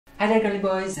Hi there girly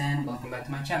boys and welcome back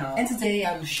to my channel, and today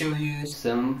I will show you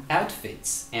some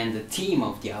outfits, and the theme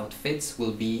of the outfits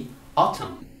will be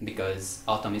autumn, because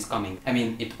autumn is coming. I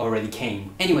mean, it already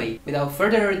came. Anyway, without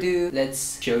further ado,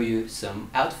 let's show you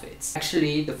some outfits.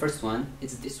 Actually, the first one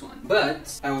is this one,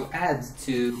 but I will add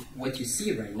to what you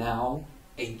see right now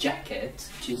a jacket,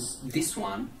 which is this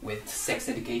one with sex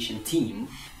education theme,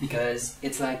 because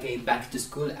it's like a back to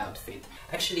school outfit.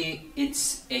 Actually,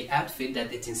 it's a outfit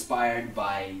that it's inspired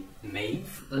by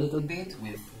Maeve a little bit,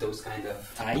 with those kind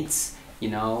of tights, you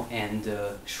know, and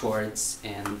shorts,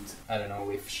 and I don't know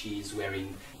if she's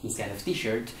wearing this kind of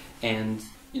t-shirt, and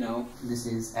you know, this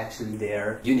is actually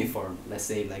their uniform, let's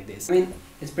say it like this. I mean,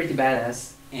 it's pretty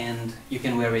badass, and you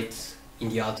can wear it in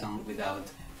the autumn without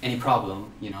any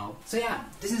problem, you know. So yeah,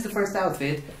 this is the first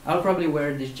outfit. I'll probably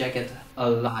wear this jacket a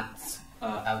lot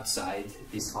outside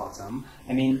this autumn.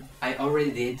 I mean, I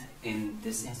already did in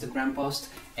this Instagram post,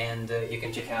 and you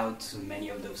can check out many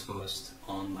of those posts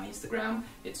on my Instagram.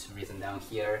 It's written down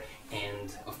here,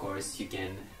 and of course you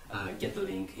can get the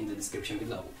link in the description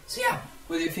below. So yeah,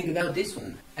 what do you think about this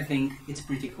one? I think it's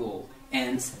pretty cool.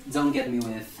 And don't get me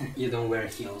with you don't wear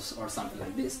heels or something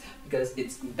like this, because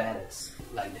it's badass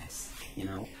like this, you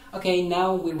know. Okay,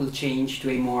 now we will change to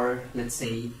a more, let's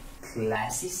say,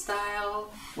 classy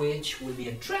style, which will be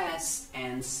a dress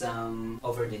and some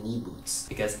over-the-knee boots,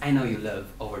 because I know you love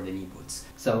over-the-knee boots.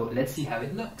 So let's see how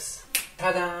it looks.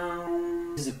 Ta-da!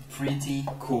 This is a pretty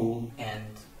cool and,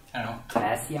 I don't know,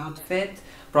 classy outfit,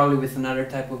 probably with another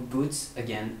type of boots.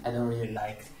 Again, I don't really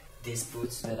like these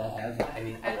boots that I have. I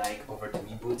mean, I like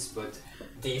over-the-knee boots, but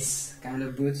these kind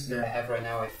of boots that I have right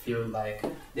now, I feel like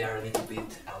they are a little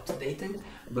bit outdated.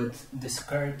 But the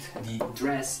skirt, the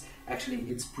dress, actually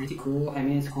it's pretty cool. I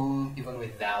mean, it's cool even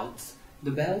without the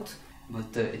belt,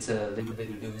 but it's a little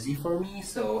bit loosey for me,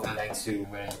 so I like to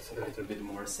wear it a little bit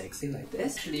more sexy like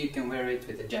this. Actually, you can wear it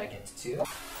with a jacket too,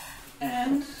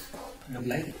 and look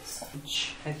like this,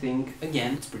 which I think,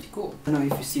 again, it's pretty cool. I don't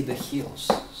know if you see the heels,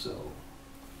 so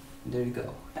there you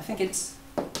go. I think it's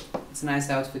a nice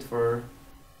outfit for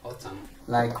autumn.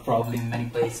 Like probably in many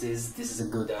places, this is a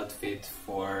good outfit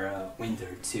for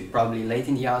winter too. Probably late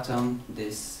in the autumn,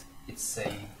 it's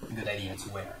a good idea to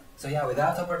wear. So yeah,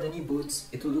 without over-the-knee boots,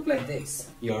 it will look like this.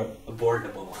 You're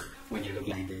boardable when you look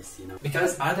like this, you know.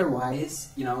 Because otherwise,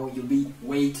 you know, you'll be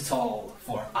way too tall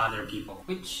for other people,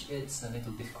 which is a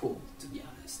little bit cool, to be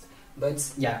honest.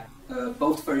 But yeah,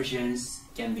 both versions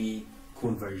can be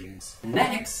cool versions.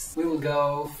 Next, we will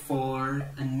go for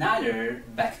another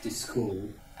back-to-school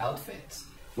outfit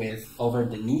with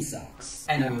over-the-knee socks.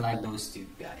 And I will like those two,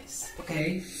 guys.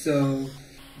 Okay, so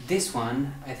this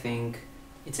one, I think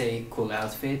it's a cool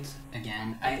outfit.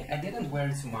 Again, I didn't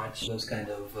wear too much those kind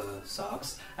of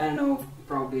socks. I don't know,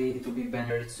 probably it would be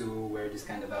better to wear this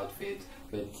kind of outfit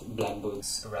with black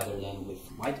boots rather than with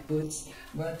white boots,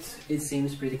 but it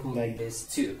seems pretty cool like this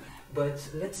too. But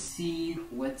let's see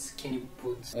what can you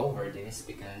put over this,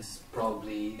 because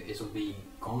probably it will be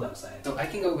cold outside. So I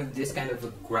can go with this kind of a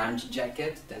grunge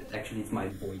jacket, that actually is my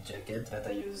boy jacket that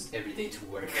I use every day to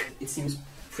work. It seems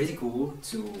pretty cool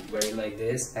to wear it like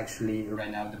this. Actually, right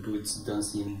now the boots don't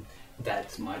seem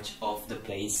that much of the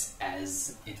place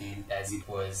as it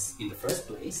was in the first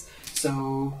place.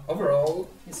 So overall,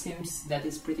 it seems that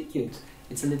it's pretty cute.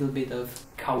 It's a little bit of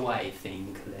kawaii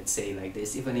thing, let's say like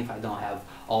this, even if I don't have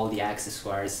all the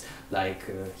accessoires, like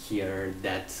here,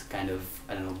 that kind of,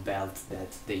 I don't know, belt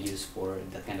that they use for,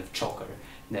 that kind of choker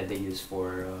that they use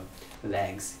for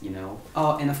legs, you know.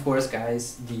 Oh, and of course,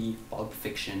 guys, the Pulp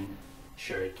Fiction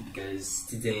shirt, because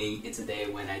today it's a day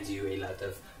when I do a lot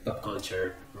of pop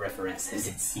culture references,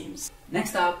 it seems.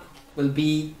 Next up will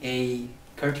be a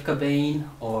Kurt Cobain,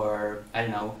 or I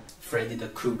don't know, Freddy the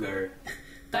Krueger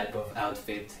type of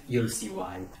outfit. You'll see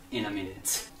why in a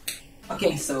minute.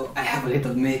 Okay, so I have a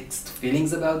little mixed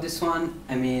feelings about this one.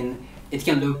 I mean, it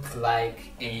can look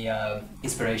like a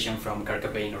inspiration from Kurt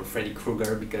Cobain or Freddy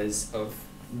Krueger because of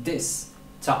this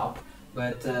top,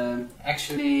 but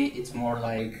actually it's more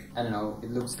like, I don't know,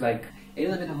 it looks like a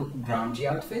little bit of a grungy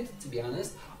outfit, to be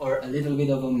honest, or a little bit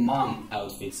of a mom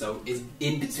outfit. So it's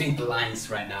in between the lines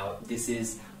right now. This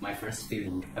is my first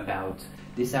feeling about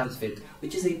this outfit,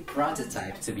 which is a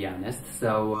prototype, to be honest,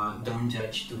 so don't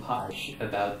judge too harsh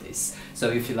about this. So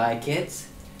if you like it,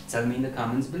 tell me in the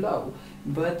comments below.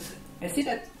 But I see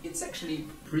that it's actually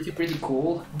pretty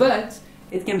cool, but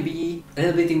it can be a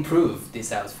little bit improved,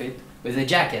 this outfit, with a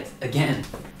jacket again.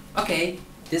 Okay,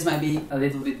 this might be a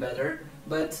little bit better,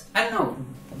 but I don't know,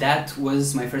 that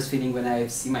was my first feeling when I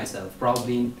see myself.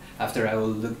 Probably after I will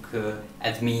look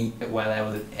at me while I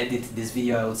will edit this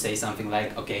video, I will say something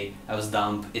like, okay, I was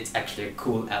dumb, it's actually a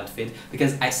cool outfit,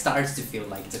 because I start to feel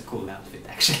like it's a cool outfit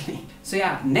actually. So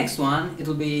yeah, next one, it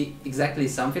will be exactly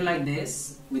something like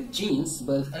this, with jeans,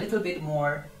 but a little bit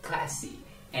more classy,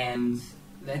 and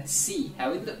let's see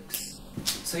how it looks.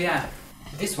 So yeah,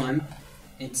 this one,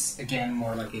 it's again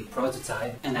more like a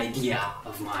prototype, an idea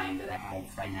of mine that I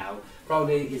have right now.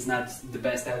 Probably it's not the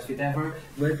best outfit ever,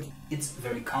 but it's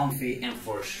very comfy, and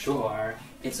for sure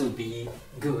it will be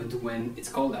good when it's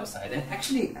cold outside. And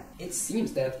actually, it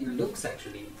seems that it looks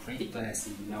actually pretty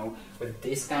classy, you know, with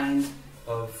this kind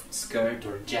of skirt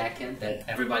or jacket that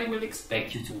everybody will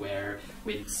expect you to wear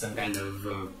with some kind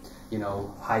of you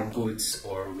know, high boots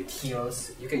or with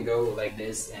heels. You can go like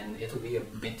this and it will be a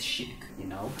bit chic, you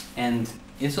know, and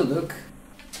it will look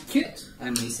cute, I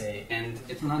may say, and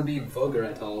it will not be vulgar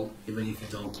at all, even if you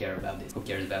don't care about this. Who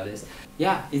cares about this?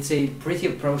 Yeah, it's a pretty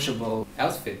approachable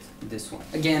outfit, this one.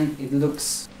 Again, it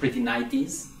looks pretty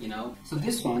 90s, you know, so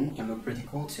this one can look pretty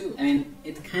cool too. I mean,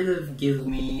 it kind of gives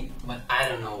me, but I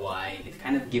don't know why, it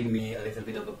kind of gives me a little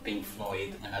bit of a Pink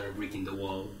Floyd, Another Brick in the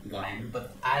Wall vibe,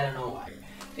 but I don't know why.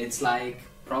 It's like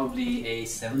probably a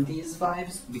 70s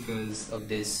vibes because of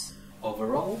this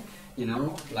overall, you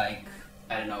know, like,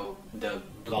 I don't know, the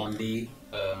Blondie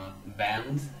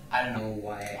band. I don't know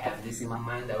why I have this in my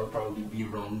mind. I will probably be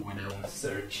wrong when I will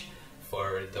search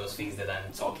for those things that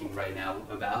I'm talking right now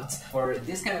about. For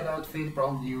this kind of outfit,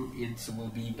 probably it will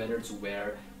be better to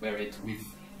wear it with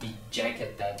a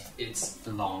jacket that it's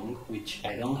long, which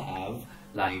I don't have,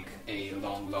 like a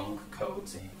long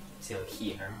coat till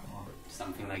here or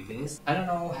something like this. I don't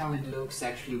know how it looks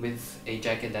actually with a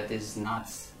jacket that is not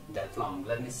that long.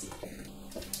 Let me see.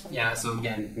 Yeah, so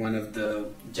again, one of the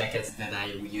jackets that I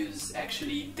use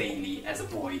actually daily as a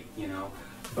boy, you know.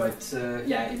 But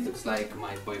yeah, it looks like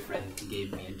my boyfriend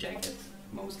gave me a jacket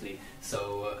mostly.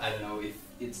 So I don't know if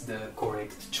it's the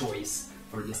correct choice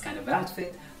for this kind of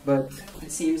outfit, but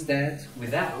it seems that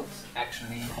without,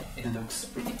 actually, it looks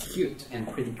pretty cute and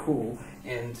pretty cool.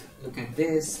 And look at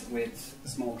this with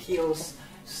small heels,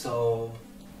 so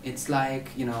it's like,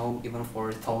 you know, even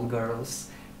for tall girls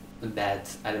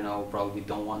that, I don't know, probably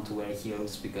don't want to wear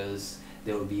heels because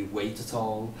they will be way too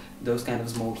tall, those kind of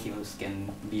small heels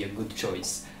can be a good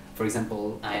choice. For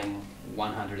example, I'm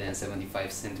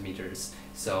 175 centimeters,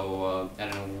 so I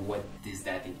don't know what is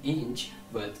that in inch,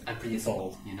 but I'm pretty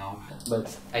tall, you know.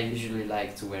 But I usually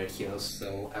like to wear heels,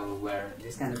 so I will wear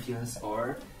this kind of heels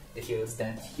or the heels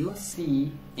that you'll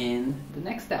see in the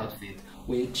next outfit,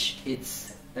 which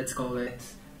it's, let's call it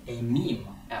a meme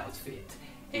outfit.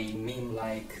 A meme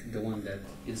like the one that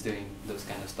is doing those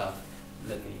kind of stuff.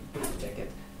 Let me check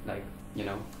it, like, you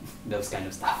know, those kind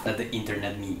of stuff, the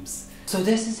internet memes. So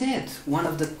this is it, one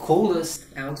of the coolest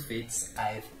outfits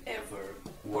I've ever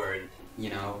worn, you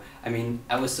know. I mean,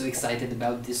 I was so excited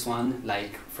about this one,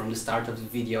 like from the start of the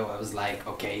video I was like,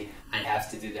 okay, I have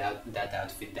to do that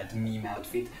outfit, that meme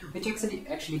outfit, which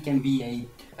actually can be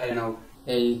a, I don't know,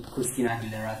 a Christina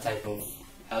Aguilera type of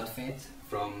outfit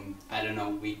from I don't know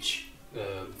which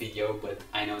video, but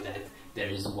I know that there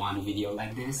is one video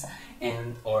like this,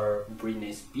 and or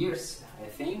Britney Spears, I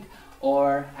think,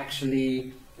 or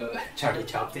actually Charlie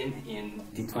Chaplin in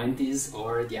the 20s,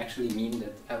 or the actually meme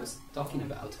that I was talking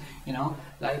about, you know,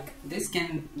 like this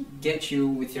can get you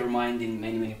with your mind in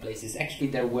many places. Actually,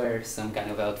 there were some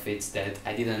kind of outfits that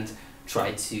I didn't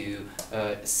try to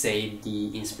say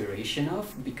the inspiration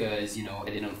of, because, you know, I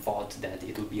didn't thought that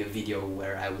it would be a video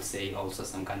where I would say also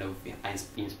some kind of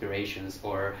inspirations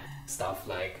or stuff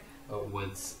like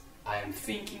what I'm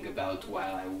thinking about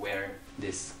while I wear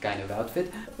this kind of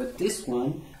outfit. But this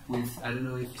one, with, I don't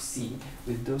know if you see,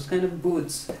 with those kind of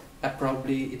boots,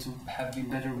 probably it would have been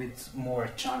better with more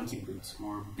chunky boots,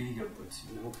 more bigger boots,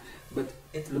 you know. But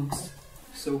it looks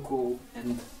so cool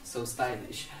and so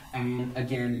stylish. I mean,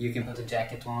 again, you can put a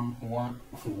jacket on,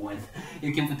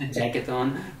 you can put a jacket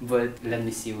on, but let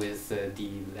me see with the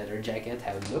leather jacket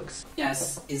how it looks.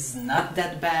 Yes, it's not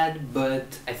that bad,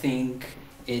 but I think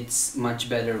it's much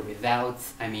better without.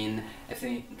 I mean, I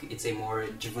think it's a more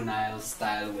juvenile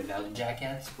style without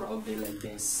jackets, probably like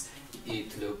this.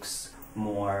 It looks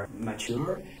more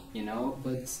mature, you know,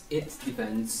 but it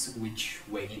depends which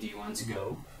way do you want to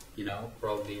go. You know,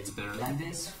 probably it's better like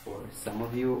this for some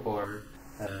of you, or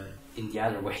in the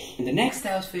other way. The next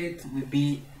outfit will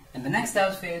be an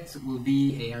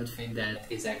outfit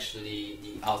that is actually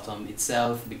the autumn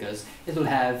itself, because it will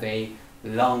have a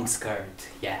long skirt.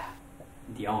 Yeah,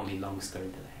 the only long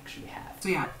skirt that I actually have. So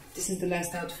yeah, this is the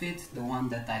last outfit, the one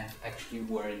that I've actually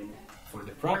worn for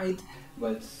the pride,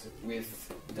 but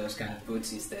with those kind of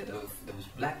boots instead of those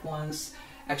black ones.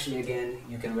 Actually, again,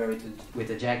 you can wear it with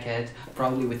a jacket.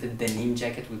 Probably with a denim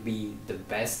jacket would be the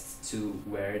best to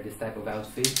wear this type of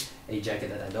outfit. A jacket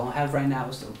that I don't have right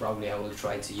now, so probably I will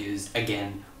try to use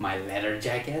again my leather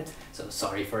jacket. So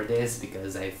sorry for this,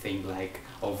 because I think like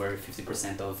over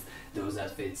 50% of those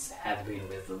outfits have been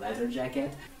with the leather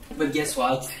jacket. But guess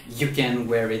what? You can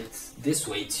wear it this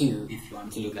way too if you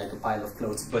want to look like a pile of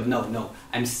clothes. But no,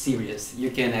 I'm serious. You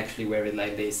can actually wear it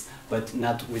like this, but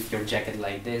not with your jacket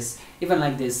like this. Even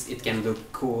like this, it can look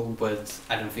cool, but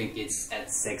I don't think it's as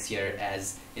sexier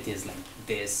as it is like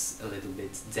this, a little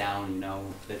bit down, you know,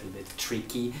 a little bit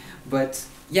tricky. But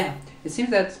yeah, it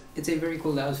seems that it's a very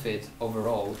cool outfit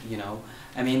overall, you know.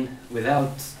 I mean,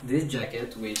 without this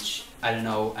jacket, which I don't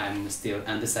know, I'm still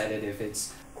undecided if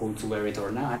it's cool to wear it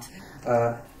or not.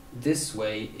 This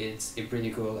way it's a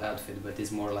pretty cool outfit, but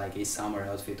it's more like a summer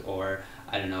outfit, or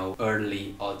I don't know,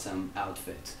 early autumn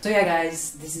outfit. So yeah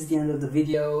guys, this is the end of the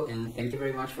video, and thank you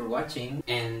very much for watching,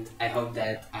 and I hope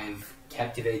that I've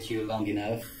captivated you long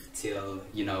enough till,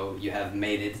 you know, you have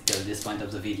made it till this point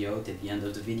of the video, till the end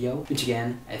of the video, which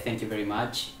again, I thank you very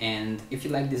much. And if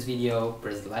you like this video,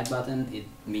 press the like button, it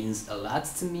means a lot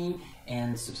to me,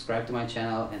 and subscribe to my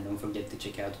channel, and don't forget to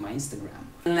check out my Instagram.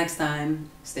 Until next time,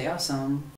 stay awesome!